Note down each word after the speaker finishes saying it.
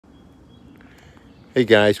Hey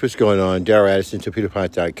guys, what's going on? Radish and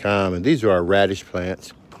Torpedopot.com, and these are our radish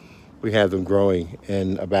plants. We have them growing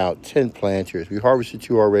in about 10 planters. We harvested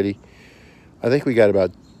 2 already. I think we got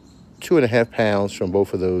about 2.5 pounds from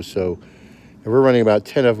both of those. So if we're running about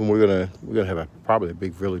 10 of them, we're gonna have probably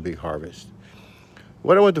a really big harvest.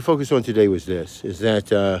 What I want to focus on today was this: is that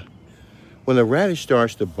when the radish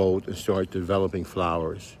starts to bolt and start developing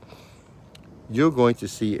flowers, you're going to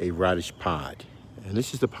see a radish pod, and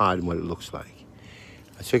this is the pod and what it looks like.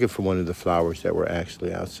 I took it from one of the flowers that were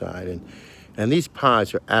actually outside, and these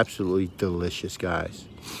pods are absolutely delicious, guys.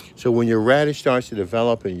 So when your radish starts to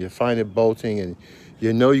develop and you find it bolting and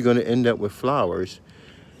you know you're going to end up with flowers,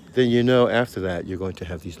 then you know after that you're going to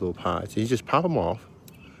have these little pods. You just pop them off,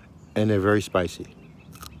 and they're very spicy.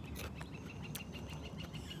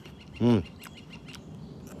 You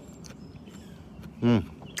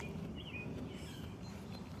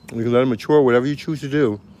can let them mature, whatever you choose to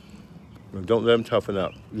do. Don't let them toughen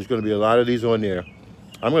up. There's going to be a lot of these on there.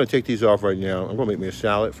 I'm going to take these off right now. I'm going to make me a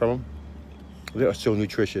salad from them. They are so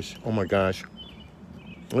nutritious. Oh my gosh.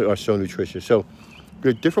 They are so nutritious. So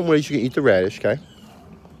there are different ways you can eat the radish, okay?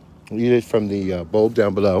 You eat it from the bulb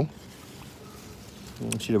down below.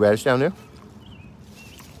 See the radish down there?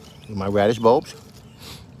 My radish bulbs.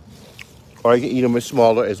 Or you can eat them as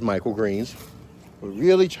smaller as microgreens. But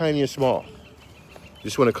really tiny and small. You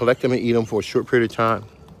just want to collect them and eat them for a short period of time.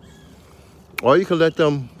 Or you can let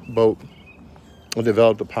them bolt and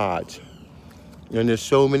develop the pods. And there's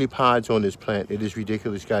so many pods on this plant. It is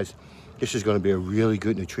ridiculous, guys. This is going to be a really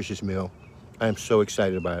good, nutritious meal. I am so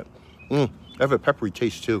excited about it. I have a peppery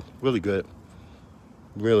taste too. Really good.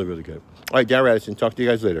 Really, really good. All right, Radish, and talk to you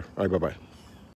guys later. All right, bye-bye.